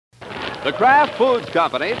The Kraft Foods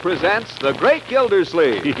Company presents The Great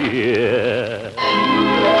Gildersleeve. Yeah.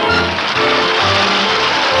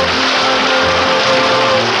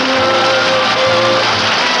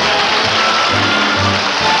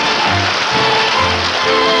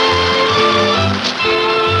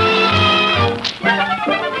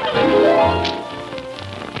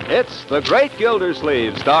 It's The Great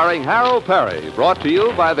Gildersleeve, starring Harold Perry, brought to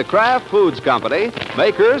you by the Kraft Foods Company,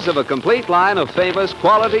 makers of a complete line of famous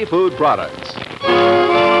quality food products.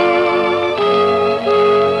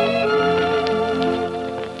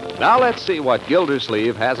 Now let's see what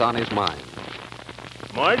Gildersleeve has on his mind.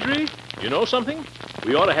 Marjorie, you know something?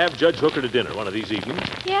 We ought to have Judge Hooker to dinner one of these evenings.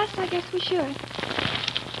 Yes, I guess we should.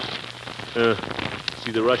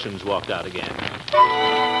 See, the Russians walked out again.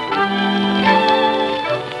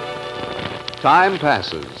 Time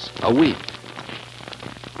passes. A week.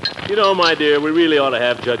 You know, my dear, we really ought to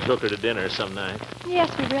have Judge Hooker to dinner some night.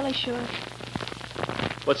 Yes, we really should.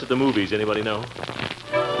 What's at the movies? Anybody know?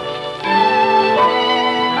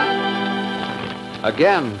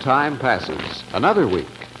 Again, time passes. Another week.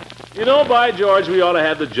 You know, by George, we ought to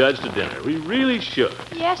have the judge to dinner. We really should.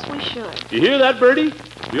 Yes, we should. You hear that, Bertie?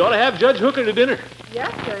 We ought to have Judge Hooker to dinner.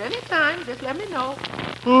 Yes, sir. Anytime. Just let me know.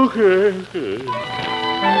 Okay.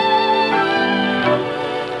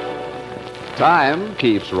 Time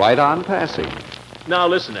keeps right on passing. Now,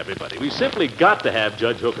 listen, everybody. We simply got to have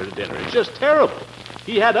Judge Hooker to dinner. It's just terrible.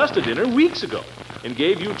 He had us to dinner weeks ago and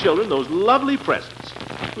gave you children those lovely presents.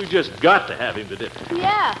 We just got to have him to dinner.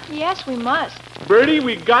 Yeah, yes, we must. Bertie,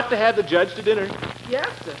 we got to have the judge to dinner. Yes,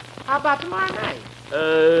 sir. How about tomorrow night?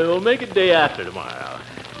 We'll make it day after tomorrow.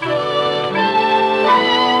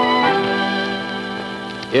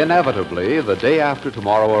 Inevitably, the day after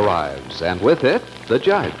tomorrow arrives, and with it, the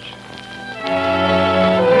judge.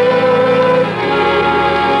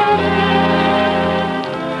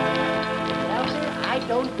 Well, sir, I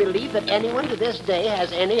don't believe that anyone to this day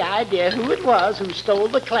has any idea who it was who stole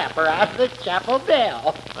the clapper out of the chapel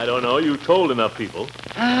bell. I don't know. You told enough people.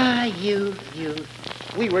 Ah, youth.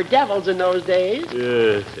 We were devils in those days.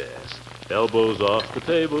 Yes. Elbows off the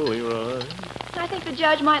table, Leroy. I think the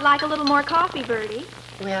judge might like a little more coffee, Bertie.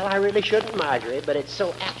 Well, I really shouldn't, Marjorie, but it's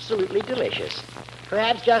so absolutely delicious.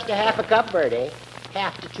 Perhaps just a half a cup, Bertie.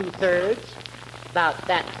 Half to 2/3. About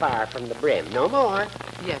that far from the brim. No more.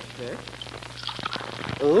 Yes, sir.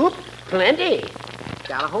 Oop, plenty.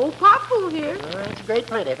 Got a whole pot full here. Oh, that's great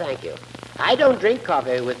plenty, thank you. I don't drink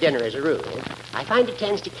coffee with dinner as a rule. I find it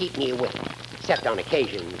tends to keep me awake, except on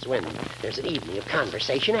occasions when there's an evening of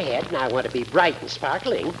conversation ahead and I want to be bright and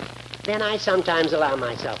sparkling. Then I sometimes allow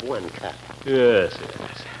myself 1 cup. Yes.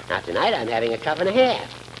 Now, tonight I'm having a cup and a half.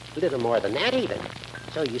 A little more than that, even.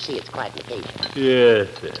 So you see, it's quite an occasion. Yes.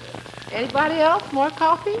 Anybody else? More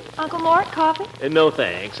coffee? Uncle Mort, coffee? No,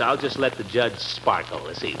 thanks. I'll just let the judge sparkle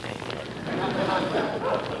this evening.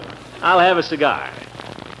 I'll have a cigar.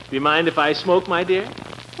 Do you mind if I smoke, my dear?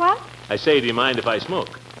 What? I say, do you mind if I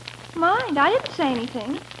smoke? Mind? I didn't say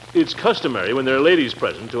anything. It's customary when there are ladies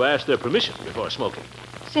present to ask their permission before smoking.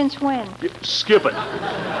 Since when? Skip it.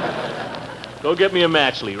 Go get me a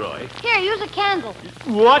match, Leroy. Here, use a candle.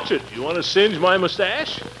 Watch it. You want to singe my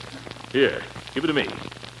mustache? Here, give it to me.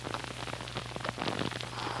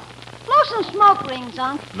 Blow some smoke rings,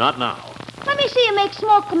 Unc. Not now. Let me see you make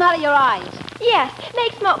smoke come out of your eyes. Yes,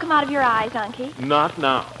 make smoke come out of your eyes, Unky. Not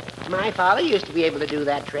now. My father used to be able to do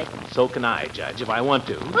that trick. So can I, Judge, if I want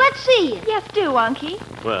to. Let's see you. Yes, do, Unky.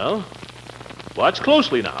 Well, watch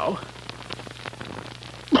closely now.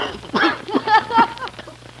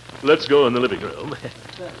 Let's go in the living room.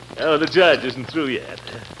 Oh, the judge isn't through yet.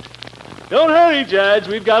 Don't hurry, Judge.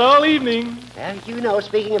 We've got all evening. Well, you know,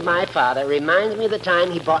 speaking of my father, reminds me of the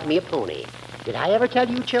time he bought me a pony. Did I ever tell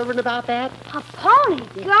you children about that? A pony?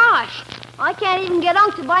 Gosh, I can't even get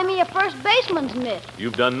Unc to buy me a first baseman's mitt.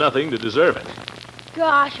 You've done nothing to deserve it.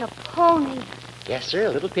 Gosh, a pony. Yes, sir,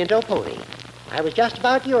 a little pinto pony. I was just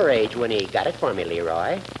about your age when he got it for me,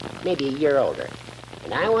 Leroy. Maybe a year older.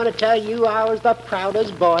 And I want to tell you I was the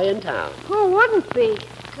proudest boy in town. Who wouldn't be?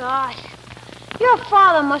 Gosh, your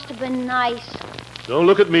father must have been nice. Don't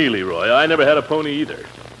look at me, Leroy. I never had a pony either.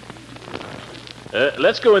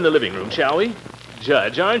 Let's go in the living room, shall we?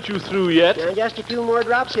 Judge, aren't you through yet? Now, just a few more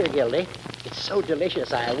drops here, Gildy. It's so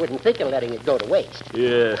delicious I wouldn't think of letting it go to waste.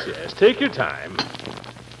 Yes. Take your time.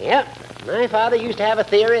 Yep. My father used to have a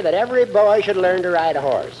theory that every boy should learn to ride a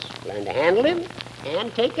horse. Learn to handle him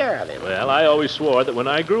and take care of him. Well, I always swore that when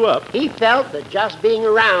I grew up... He felt that just being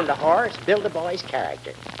around a horse built a boy's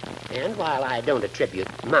character. And while I don't attribute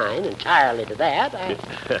mine entirely to that,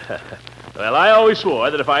 Well, I always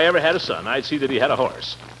swore that if I ever had a son, I'd see that he had a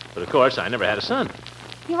horse. But, of course, I never had a son.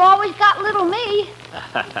 You've always got little me.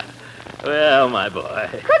 Well, my boy,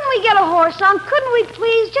 Couldn't we get a horse, Unc? Couldn't we,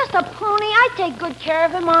 please? Just a pony. I'd take good care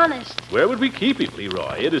of him, honest. where would we keep him,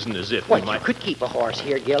 Leroy? It isn't as if Well, we you might... could keep a horse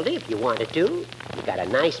here, Gildy, if you wanted to. You got a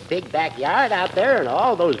nice big backyard out there and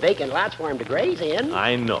all those vacant lots for him to graze in.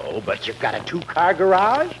 I know, but... But you've got a 2-car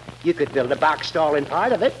garage. You could build a box stall in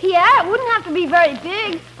part of it. Yeah, it wouldn't have to be very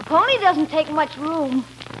big. A pony doesn't take much room.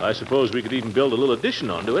 I suppose we could even build a little addition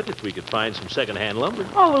onto it if we could find some second-hand lumber.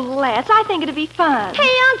 Oh, let's. I think it'd be fun. Hey,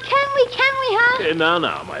 Unc, can we, huh?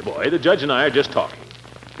 Now, my boy, the judge and I are just talking.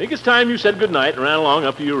 Think it's time you said goodnight and ran along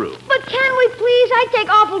up to your room. But can we, please? I'd take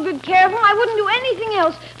awful good care of him. I wouldn't do anything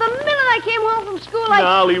else. The minute I came home from school,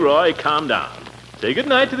 Now, Leroy, calm down. Say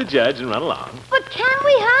goodnight to the judge and run along. But can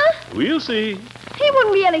we, huh? We'll see. He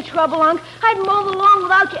wouldn't be any trouble, Unc. I'd mow the lawn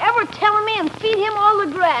without you ever telling me and feed him all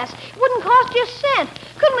the grass. It wouldn't cost you a cent.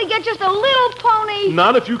 Couldn't we get just a little pony?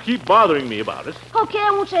 Not if you keep bothering me about it. Okay,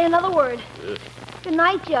 I won't say another word. Good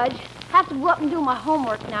night, Judge. Have to go up and do my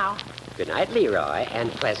homework now. Good night, Leroy,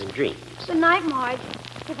 and pleasant dreams. Good night, Marge.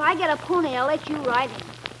 If I get a pony, I'll let you ride him.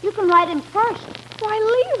 You can ride him first.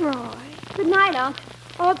 Why, Leroy. Good night, Unc.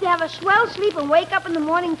 I hope you have a swell sleep and wake up in the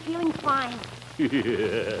morning feeling fine.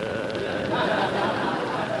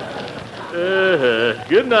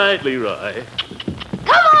 Good night, Leroy.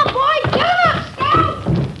 Come on, boy! Get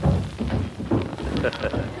up!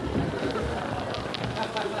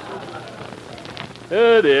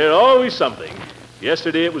 Oh, dear, always something.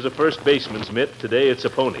 Yesterday it was a first baseman's mitt. Today it's a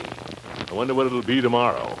pony. I wonder what it'll be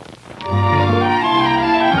tomorrow.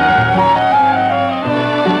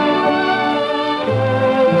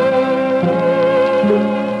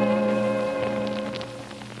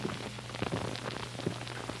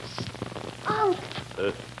 Unc,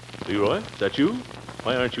 Leroy, is that you?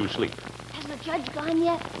 Why aren't you asleep? has the judge gone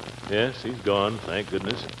yet? Yes, he's gone, thank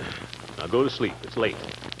goodness. Now go to sleep. It's late.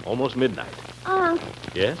 Almost midnight. Unc,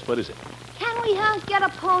 Yes, what is it? can we, get a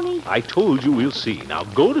pony? I told you we'll see. Now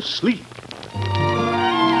go to sleep.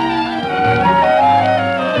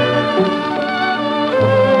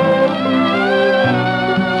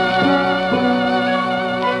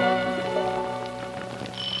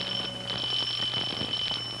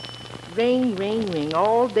 Ring, ring, ring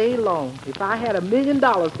all day long. If I had $1 million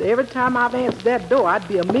every time I've answered that door, I'd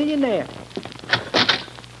be a millionaire.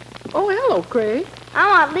 Oh, hello, Craig. I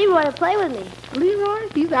want Leroy to play with me. Leroy,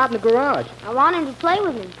 he's out in the garage. I want him to play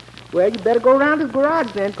with me. Well, you better go around his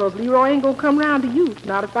garage then, 'cause Leroy ain't gonna come round to you.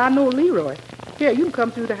 Not if I know Leroy. Here, you can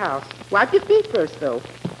come through the house. Wipe your feet first, though.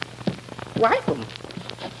 Wipe them.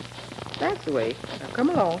 That's the way. Now, come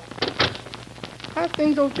along. How's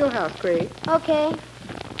things over at your house, Craig? Okay.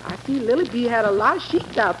 I see Lily Bee had a lot of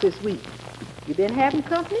sheep out this week. You been having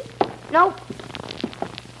company? Nope.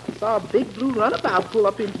 I saw a big blue runabout pull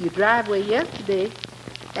up into your driveway yesterday.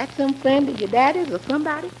 That some friend of your daddy's or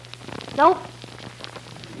somebody? Nope.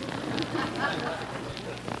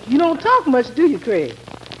 You don't talk much, do you, Craig?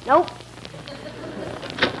 Nope.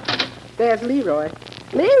 There's Leroy.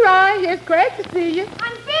 Leroy, here's Craig to see you.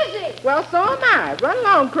 I'm busy. Well, so am I. Run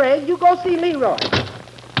along, Craig. You go see Leroy.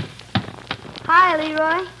 Hi,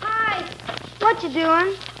 Leroy. Hi. What you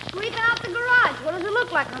doing? Sweeping out the garage. What does it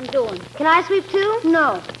look like I'm doing? Can I sweep too?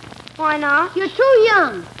 No. Why not? You're too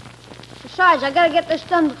young. Besides, I gotta get this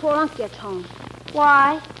done before Unc gets home.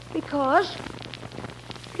 Why? Because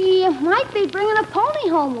he might be bringing a pony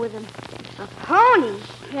home with him. A pony?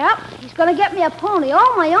 Yep. He's gonna get me a pony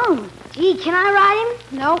all my own. Gee, can I ride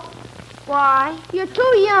him? Nope. Why? You're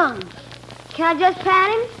too young. Can I just pat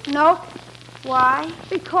him? Nope. Why?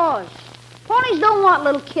 Because ponies don't want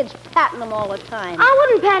little kids patting them all the time. I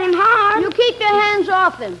wouldn't pat him hard. You keep your hands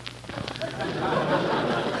off him.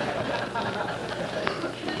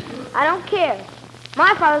 I don't care.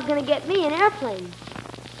 My father's going to get me an airplane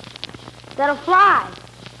that'll fly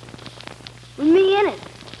with me in it.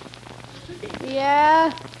 Yeah.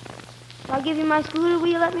 If I give you my scooter, will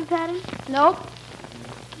you let me pat it? Nope.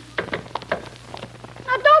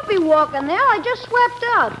 Now, don't be walking there. I just swept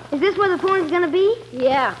out. Is this where the pony's going to be?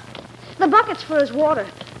 Yeah. The bucket's for his water,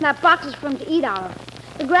 and that box is for him to eat out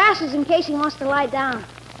of. The grass is in case he wants to lie down.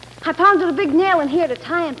 I pounded a big nail in here to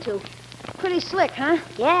tie him to. Pretty slick, huh?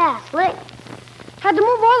 Yeah, slick. Had to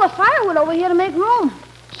move all the firewood over here to make room.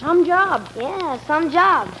 Some job. Yeah, some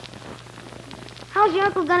job. How's your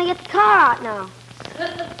uncle gonna get the car out now?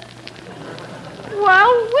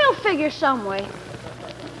 Well, we'll figure some way.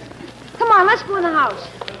 Come on, let's go in the house.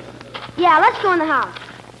 Yeah, let's go in the house.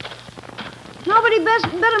 Nobody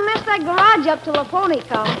better mess that garage up till the pony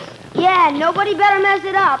comes. Yeah, nobody better mess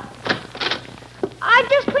it up. I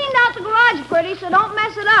just cleaned out the garage pretty, so don't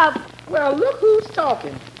mess it up. Well, look who's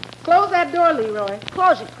talking. Close that door, Leroy.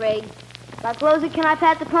 Close it, Craig. If I close it, can I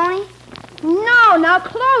pat the pony? No, now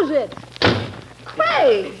close it.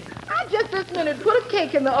 Craig, I just this minute put a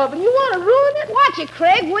cake in the oven. You want to ruin it? Watch it,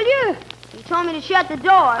 Craig, will you? You told me to shut the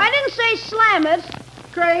door. I didn't say slam it.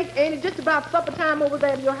 Craig, ain't it just about supper time over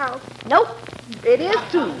there at your house? Nope. It is,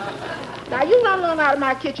 too. Now, you run on out of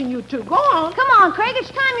my kitchen, you two. Go on. Come on, Craig, it's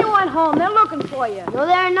time you went home. They're looking for you. No,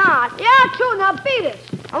 they're not. Yeah, true. Now beat it.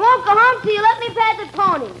 I won't go home till you let me pat the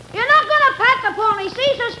pony. You're not going to pat the pony,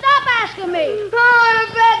 see? So stop asking me. I want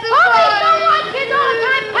to pat the pony. Ponies don't want kids all the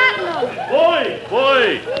time patting them.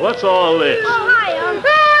 Boy, what's all this? Oh, hi, I want to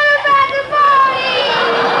pat the pony.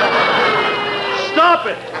 Stop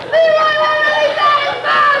it! Leroy won't let me pat his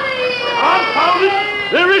pony. Confound it!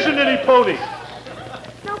 There isn't any pony.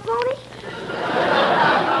 No pony?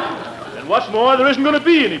 And what's more, there isn't going to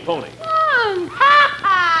be any pony. Ha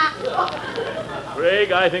ha!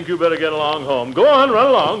 Craig, I think you better get along home. Go on, run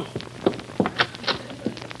along.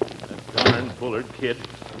 That darn Bullard kid.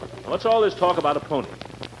 What's all this talk about a pony?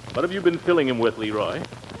 What have you been filling him with, Leroy?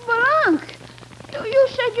 But, Unc, you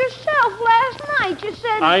said yourself last night, you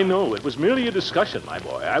said... I know. It was merely a discussion, my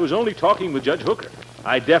boy. I was only talking with Judge Hooker.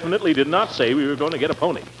 I definitely did not say we were going to get a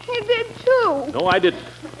pony. You did, too. No, I didn't.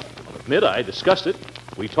 I'll admit I discussed it.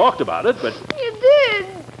 We talked about it, but... You did.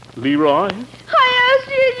 Leroy? I asked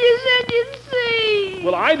you and you said you'd see.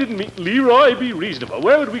 Well, I didn't mean... Leroy, be reasonable.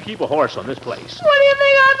 Where would we keep a horse on this place? What do you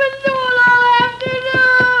think I've been doing all afternoon?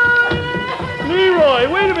 Leroy,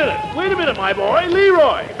 wait a minute, my boy.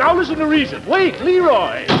 Leroy, now listen to reason. Wait,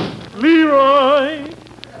 Leroy. Leroy.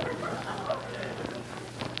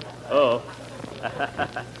 Oh.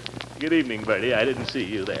 Good evening, Bertie. I didn't see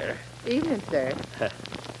you there. Evening, sir.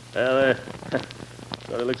 Well,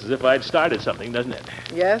 sort of looks as if I'd started something, doesn't it?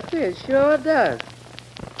 Yes, sir, it sure does.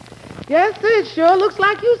 Yes, sir, it sure looks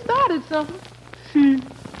like you started something.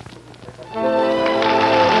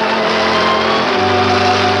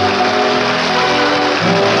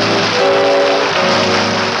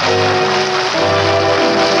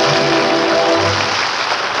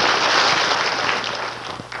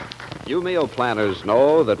 You meal planners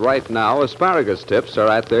know that right now asparagus tips are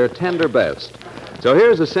at their tender best. So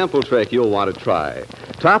here's a simple trick you'll want to try.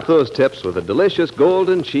 Top those tips with a delicious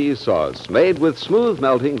golden cheese sauce made with smooth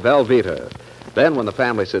melting Velveeta. Then when the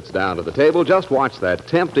family sits down to the table, just watch that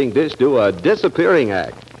tempting dish do a disappearing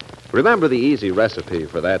act. Remember the easy recipe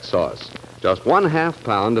for that sauce. Just 1/2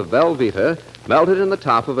 pound of Velveeta melted in the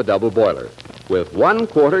top of a double boiler with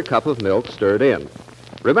 1/4 cup of milk stirred in.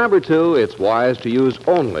 Remember, too, it's wise to use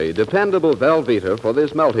only dependable Velveeta for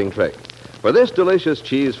this melting trick. For this delicious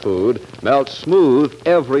cheese food melts smooth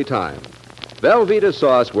every time. Velveeta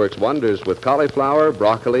sauce works wonders with cauliflower,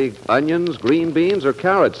 broccoli, onions, green beans, or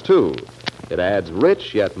carrots, too. It adds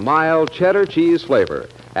rich yet mild cheddar cheese flavor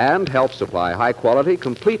and helps supply high-quality,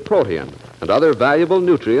 complete protein and other valuable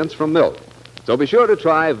nutrients from milk. So be sure to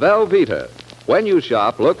try Velveeta. When you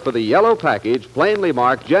shop, look for the yellow package plainly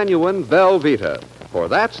marked genuine Velveeta, for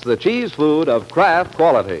that's the cheese food of Kraft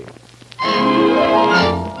quality.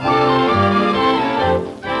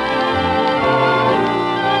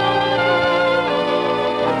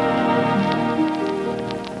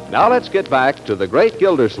 Now let's get back to the great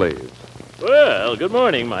Gildersleeve. Well, good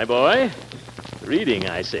morning, my boy. Reading,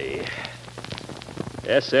 I see.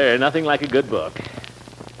 Yes, sir, nothing like a good book.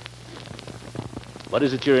 What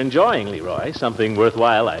is it you're enjoying, Leroy? Something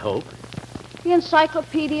worthwhile, I hope. The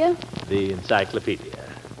encyclopedia. The encyclopedia.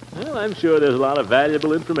 Well, I'm sure there's a lot of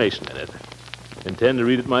valuable information in it. Intend to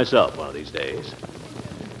read it myself one of these days.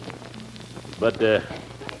 But,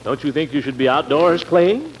 don't you think you should be outdoors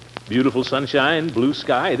playing? Beautiful sunshine, blue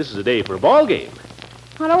sky. This is a day for a ball game.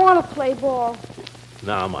 I don't want to play ball.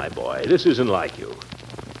 Now, my boy, this isn't like you.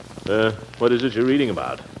 What is it you're reading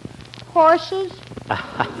about? Horses.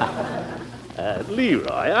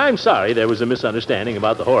 Leroy, I'm sorry there was a misunderstanding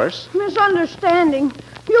about the horse. Misunderstanding.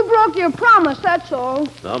 You broke your promise, that's all.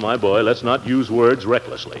 Now, my boy, let's not use words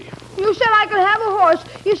recklessly. You said I could have a horse.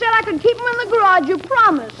 You said I could keep him in the garage. You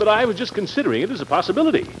promised. But I was just considering it as a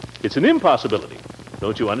possibility. It's an impossibility.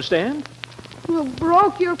 Don't you understand? You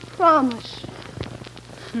broke your promise.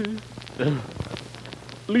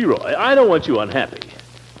 Leroy, I don't want you unhappy.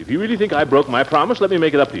 If you really think I broke my promise, let me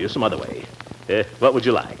make it up to you some other way. What would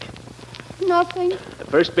you like? Nothing. A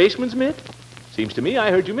first baseman's mitt? Seems to me I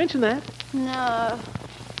heard you mention that. No.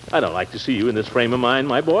 I don't like to see you in this frame of mind,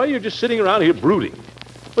 my boy. You're just sitting around here brooding.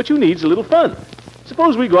 What you need's a little fun.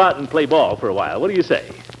 Suppose we go out and play ball for a while. What do you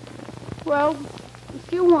say? Well,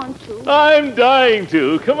 if you want to. I'm dying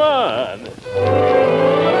to. Come on.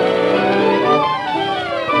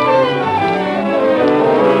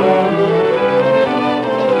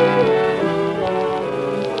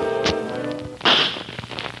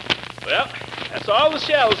 That's all the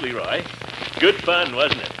shells, Leroy. Good fun,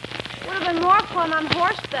 wasn't it? Would have been more fun on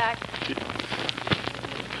horseback.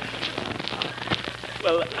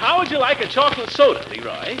 Well, how would you like a chocolate soda,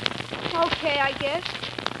 Leroy? Okay, I guess.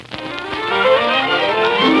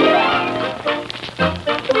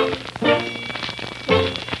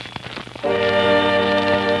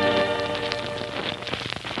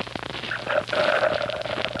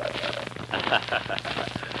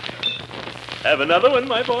 Have another one,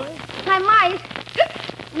 my boy? I might.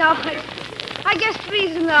 No, I guess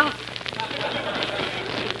three's enough.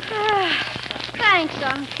 Thanks,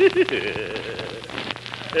 son.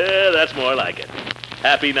 That's more like it.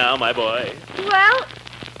 Happy now, my boy? Well,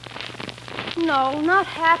 no, not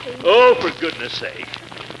happy. Oh, for goodness sake.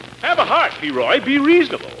 Have a heart, Leroy. Be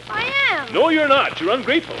reasonable. I am. No, you're not. You're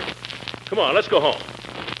ungrateful. Come on, let's go home.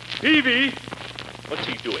 Peavy. What's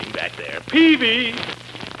he doing back there? Peavy.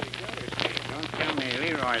 Don't tell me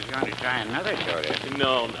Leroy's going to try another soda.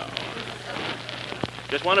 No.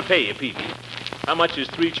 Just want to pay you, Peavy. How much is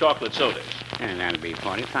 3 chocolate sodas? And that'll be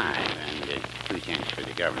 45 and 2 cents for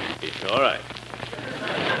the governor. All right.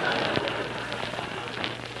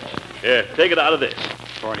 Here, take it out of this.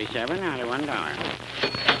 47 out of $1.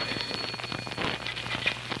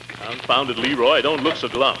 Confounded Leroy, don't look so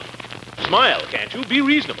glum. Smile, can't you? Be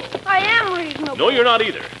reasonable. I am reasonable. No, you're not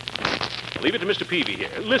either. Leave it to Mr. Peavy here.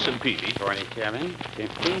 Listen, Peavy. 47,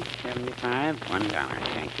 50, 75, $1.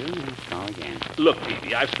 Thank you. Let's go again. Look,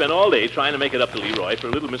 Peavy, I've spent all day trying to make it up to Leroy for a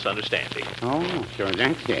little misunderstanding. Oh, so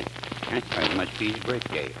that's it. That's why it must be his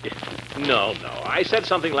birthday. No. I said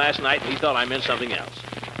something last night, and he thought I meant something else.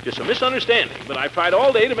 Just a misunderstanding, but I've tried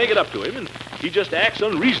all day to make it up to him, and he just acts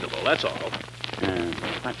unreasonable, that's all.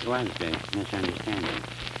 What was the misunderstanding?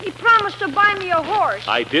 He promised to buy me a horse.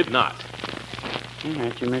 I did not. Well,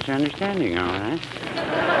 that's a misunderstanding, all right.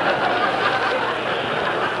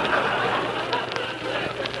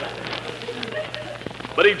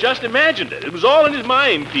 But he just imagined it. It was all in his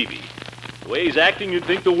mind, Peavy. The way he's acting, you'd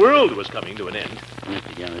think the world was coming to an end.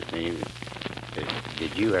 Mr. Gildersleeve,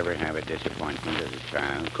 did you ever have a disappointment as a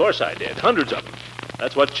child? Of course I did. Hundreds of them.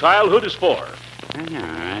 That's what childhood is for.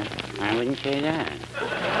 No, I wouldn't say that.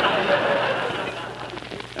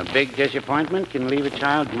 A big disappointment can leave a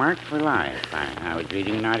child marked for life. I was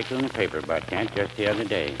reading an article in the paper about that just the other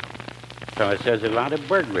day. So it says a lot of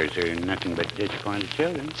burglars are nothing but disappointed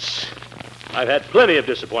children. I've had plenty of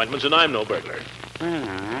disappointments, and I'm no burglar.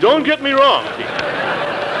 Well, Don't get me wrong, Peavy.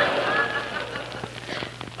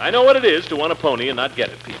 I know what it is to want a pony and not get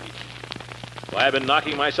it, Peavy. Why, I've been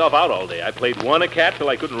knocking myself out all day. I played one a cat till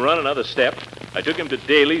I couldn't run another step. I took him to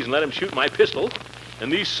Daly's and let him shoot my pistol. And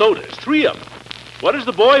these sodas, 3 of them. What does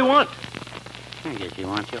the boy want? I guess he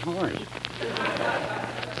wants a horse.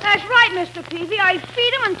 That's right, Mr. Peavy. I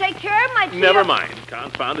feed him and take care of him. Never mind.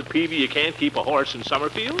 Confounded Peavy, you can't keep a horse in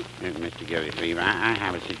Summerfield. Mr. Gildersleeve, I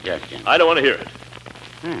have a suggestion. I don't want to hear it.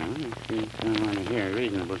 Well, if you don't want to hear a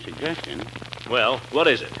reasonable suggestion. Well, what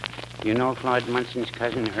is it? You know Floyd Munson's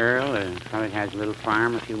cousin Earl, a fellow that has a little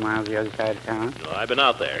farm a few miles the other side of town? Well, I've been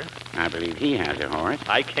out there. I believe he has a horse.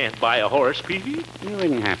 I can't buy a horse, Peavy. You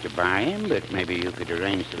wouldn't have to buy him, but maybe you could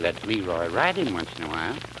arrange to let Leroy ride him once in a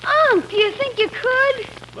while. Do you think you could?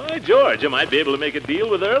 By George, I might be able to make a deal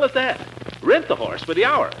with Earl at that. Rent the horse for the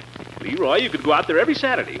hour. Leroy, you could go out there every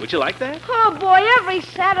Saturday. Would you like that? Oh, boy, every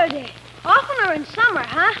Saturday. Oftener in summer,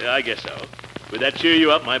 huh? Yeah, I guess so. Would that cheer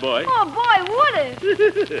you up, my boy? Oh, boy, would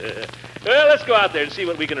it? Well, let's go out there and see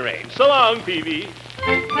what we can arrange. So long, Peavy.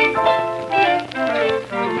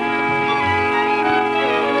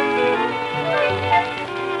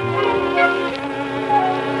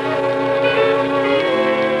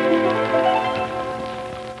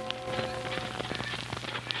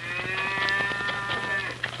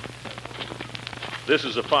 This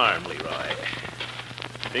is a farm, Leroy.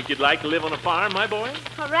 Think you'd like to live on a farm, my boy?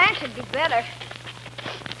 A ranch would be better.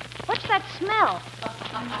 What's that smell?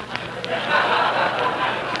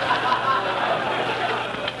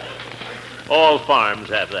 All farms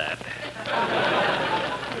have that.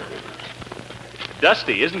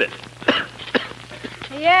 Dusty, isn't it?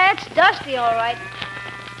 Yeah, it's dusty, all right.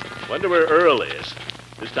 Wonder where Earl is.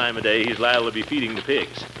 This time of day, he's liable to be feeding the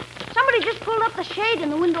pigs. Somebody just pulled up the shade in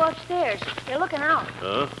the window upstairs. They're looking out.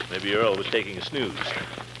 Huh? Maybe Earl was taking a snooze.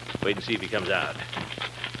 Wait and see if he comes out.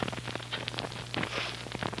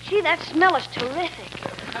 Gee, that smell is terrific.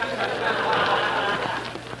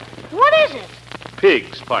 What is it?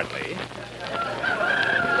 Pigs, partly.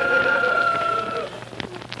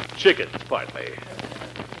 Chickens, partly.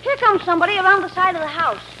 Here comes somebody around the side of the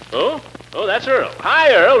house. Oh? Oh, that's Earl.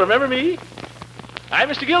 Hi, Earl. Remember me? I'm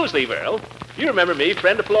Mr. Gildersleeve, Earl. You remember me,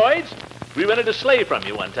 friend of Floyd's? We rented a sleigh from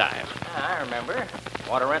you one time. I remember.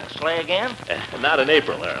 Want to rent the sleigh again? Not in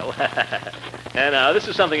April, Earl. And this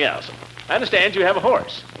is something else. I understand you have a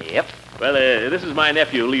horse. Yep. Well, this is my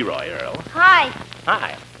nephew, Leroy, Earl. Hi.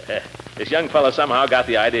 Hi. This young fellow somehow got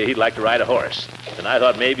the idea he'd like to ride a horse. And I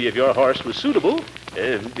thought maybe if your horse was suitable,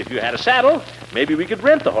 if you had a saddle, maybe we could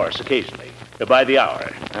rent the horse occasionally, by the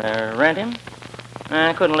hour. Rent him?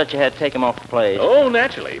 I couldn't let you take him off the place. Oh,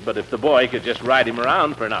 naturally. But if the boy could just ride him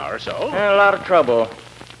around for an hour or so. A lot of trouble.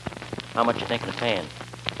 How much you thinking of paying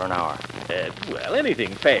for an hour? Well,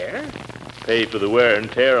 anything fair. Pay for the wear and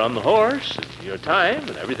tear on the horse, and your time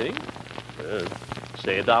and everything.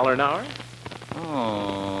 Say $1 an hour.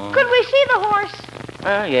 Oh. Could we see the horse?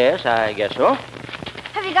 Yes, I guess so.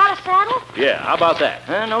 Have you got a saddle? Yeah, how about that?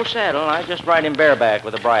 No saddle. I just ride him bareback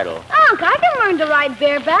with a bridle. Unc, I can learn to ride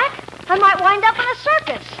bareback. I might wind up in a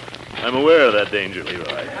circus. I'm aware of that danger,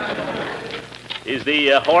 Leroy. Is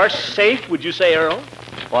the horse safe, would you say, Earl?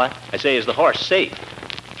 What? I say, is the horse safe?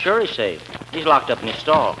 Sure he's safe. He's locked up in his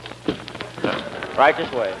stall. Right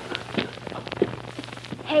this way.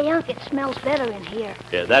 Hey, Unc, it smells better in here.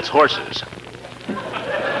 Yeah, that's horses.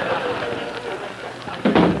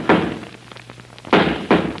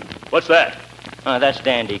 What's that? That's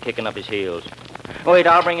Dandy kicking up his heels. Wait,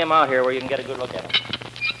 I'll bring him out here where you can get a good look at him.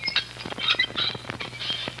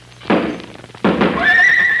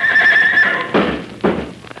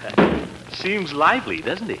 Seems lively,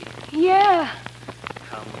 doesn't he? Yeah.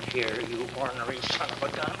 Come here, you ornery son of a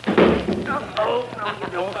gun. No, you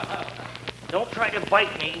don't. Don't try to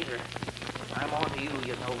bite me either. I'm on to you,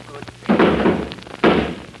 you no good.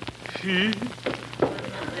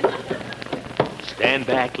 Stand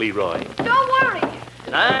back, Leroy. Don't worry.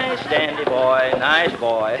 Nice, Dandy boy. Nice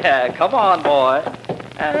boy. Come on, boy.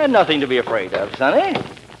 Nothing to be afraid of, Sonny.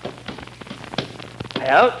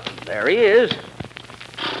 Well, there he is.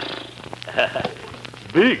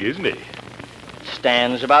 Big, isn't he?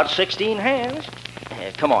 Stands about 16 hands.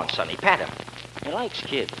 Come on, Sonny, pat him. He likes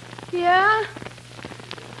kids. Yeah?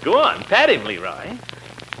 Go on, pat him, Leroy.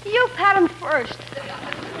 You pat him first.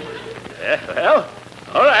 Well,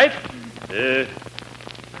 all right.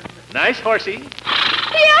 Nice horsey.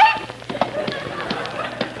 Yeah?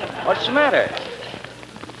 What's the matter?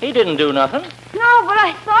 He didn't do nothing. No, but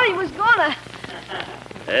I thought he was gonna.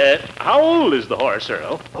 How old is the horse,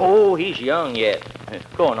 Earl? Oh, he's young yet.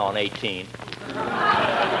 Going on 18.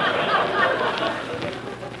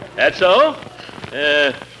 That's so?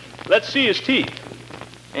 Let's see his teeth.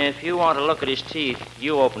 If you want to look at his teeth,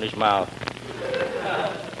 you open his mouth.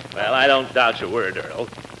 Well, I don't doubt your word, Earl.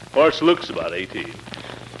 Horse looks about 18. Hey,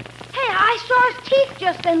 I saw his teeth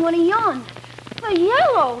just then when he yawned. They're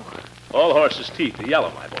yellow. All horses' teeth are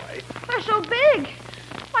yellow, my boy. They're so big.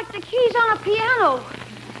 Like the keys on a piano.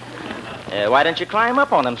 Why don't you climb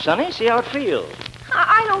up on him, Sonny? See how it feels.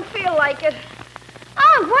 I don't feel like it.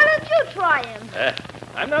 Unc, why don't you try him?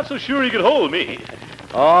 I'm not so sure he could hold me.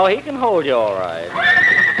 Oh, he can hold you all right.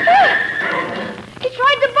 He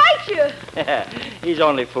tried to bite you. He's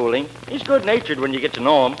only fooling. He's good-natured when you get to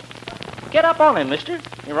know him. Get up on him, mister.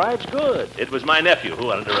 He rides good. It was my nephew who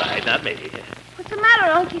wanted to ride, not me. What's the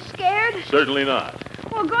matter, Unc? You scared? Certainly not.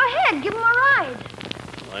 Well, go ahead. Give him a ride.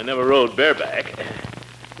 I never rode bareback.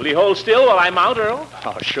 Will he hold still while I mount, Earl?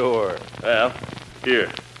 Oh, sure. Well, here.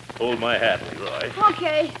 Hold my hat, Leroy.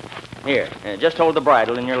 Okay. Here, just hold the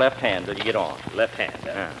bridle in your left hand till you get on. Left hand,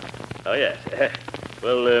 huh? Oh, yes.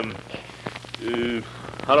 Well,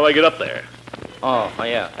 how do I get up there? Oh,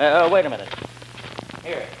 yeah. Wait a minute.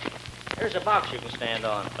 Here. Here's a box you can stand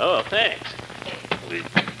on. Oh, thanks.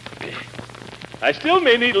 I still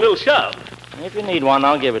may need a little shove. If you need one,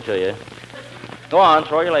 I'll give it to you. Go on,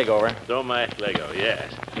 throw your leg over. Throw my leg over,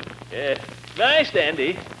 yes. Yeah. Nice,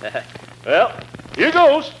 Dandy. Well, here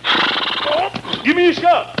goes. Oh, give me a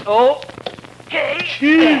shove. Oh.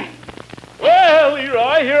 Gee. Well,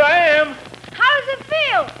 Leroy, here I am. How does it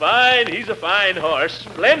feel? Fine. He's a fine horse.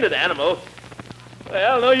 Splendid animal.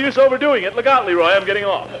 Well, no use overdoing it. Look out, Leroy. I'm getting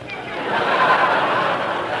off.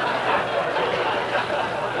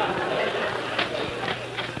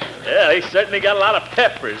 Yeah, he's certainly got a lot of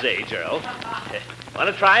pep for his age, Earl. Want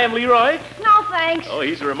to try him, Leroy? No, thanks. Oh,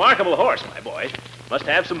 he's a remarkable horse, my boy. Must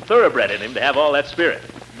have some thoroughbred in him to have all that spirit.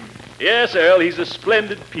 Yes, Earl, he's a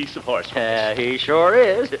splendid piece of horse. He sure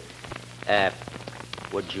is.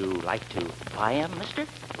 Would you like to buy him, mister?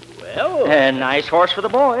 Well... A nice horse for the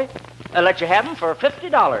boy. I'll let you have him for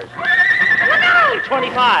 $50. Look out!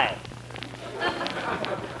 25.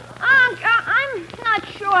 Unc, I'm not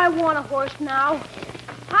sure I want a horse now.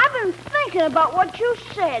 I've been thinking about what you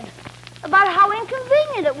said. About how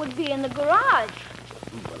inconvenient it would be in the garage.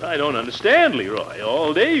 But I don't understand, Leroy.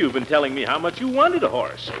 All day you've been telling me how much you wanted a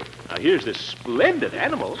horse. Now, here's this splendid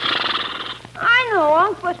animal. I know,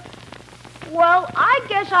 Unc, but, well, I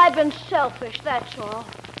guess I've been selfish, that's all.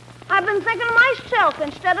 I've been thinking of myself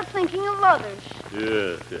instead of thinking of others.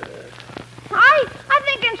 I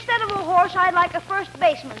think instead of a horse, I'd like a first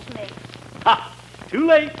baseman's mitt. Ha! Too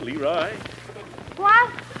late, Leroy. What?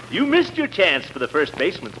 You missed your chance for the first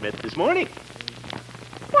baseman's mitt this morning.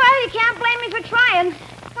 Well, you can't blame me for trying.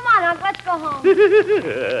 Come on, Unc, let's go home.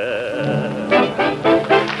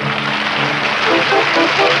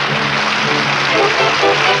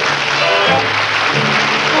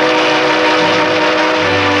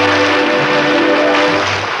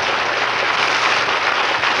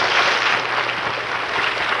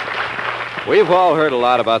 We've all heard a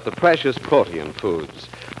lot about the precious protein foods,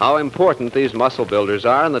 how important these muscle builders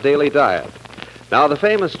are in the daily diet. Now, the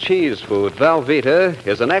famous cheese food, Velveeta,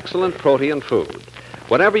 is an excellent protein food.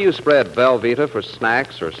 Whenever you spread Velveeta for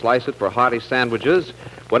snacks or slice it for hearty sandwiches,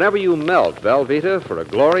 whenever you melt Velveeta for a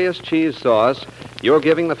glorious cheese sauce, you're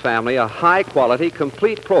giving the family a high-quality,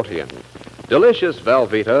 complete protein. Delicious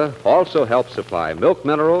Velveeta also helps supply milk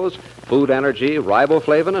minerals, food energy,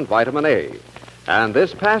 riboflavin, and vitamin A. And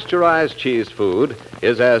this pasteurized cheese food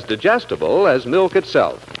is as digestible as milk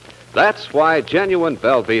itself. That's why genuine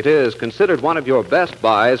Velveeta is considered one of your best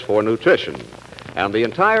buys for nutrition. And the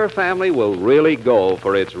entire family will really go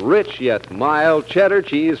for its rich yet mild cheddar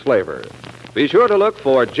cheese flavor. Be sure to look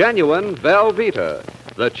for genuine Velveeta,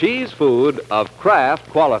 the cheese food of Kraft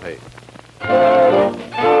quality.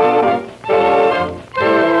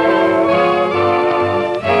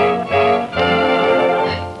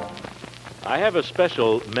 I have a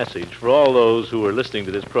special message for all those who were listening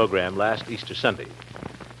to this program last Easter Sunday.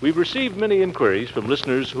 We've received many inquiries from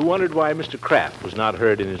listeners who wondered why Mr. Kraft was not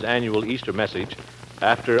heard in his annual Easter message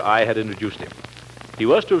after I had introduced him. He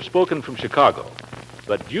was to have spoken from Chicago,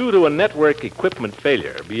 but due to a network equipment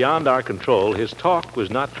failure beyond our control, his talk was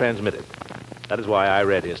not transmitted. That is why I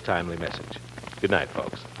read his timely message. Good night,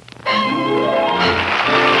 folks.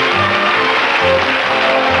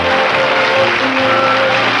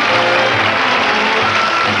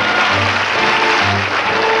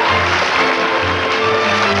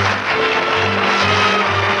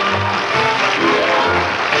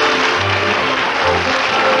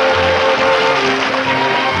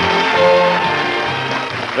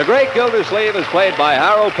 The Great Gildersleeve is played by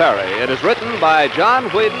Harold Perry. It is written by John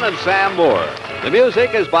Whedon and Sam Moore. The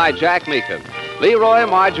music is by Jack Meakin. Leroy,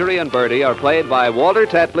 Marjorie, and Bertie are played by Walter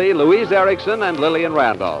Tetley, Louise Erickson, and Lillian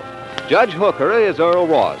Randolph. Judge Hooker is Earl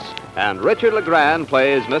Ross, and Richard LeGrand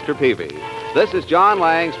plays Mr. Peavy. This is John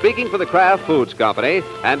Lang speaking for the Kraft Foods Company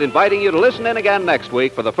and inviting you to listen in again next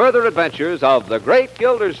week for the further adventures of the Great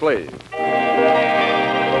Gildersleeve.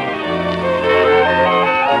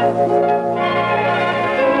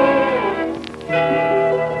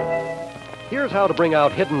 Here's how to bring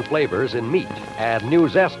out hidden flavors in meat. Add new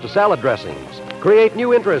zest to salad dressings. Create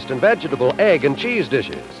new interest in vegetable, egg, and cheese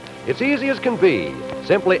dishes. It's easy as can be.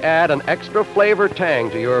 Simply add an extra flavor tang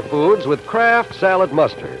to your foods with Kraft Salad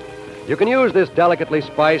Mustard. You can use this delicately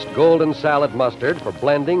spiced golden salad mustard for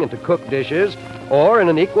blending into cooked dishes or in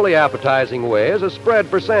an equally appetizing way as a spread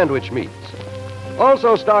for sandwich meats.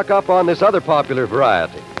 Also stock up on this other popular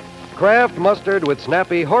variety, Kraft Mustard with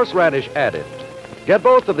snappy horseradish added. Get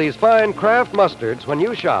both of these fine Kraft mustards when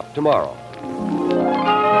you shop tomorrow.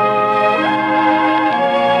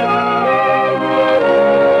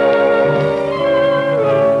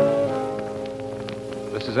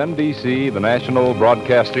 This is NBC, the National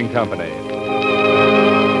Broadcasting Company.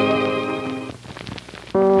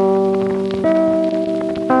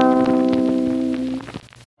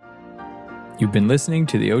 You've been listening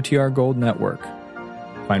to the OTR Gold Network.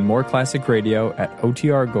 Find more classic radio at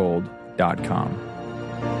otrgold.com.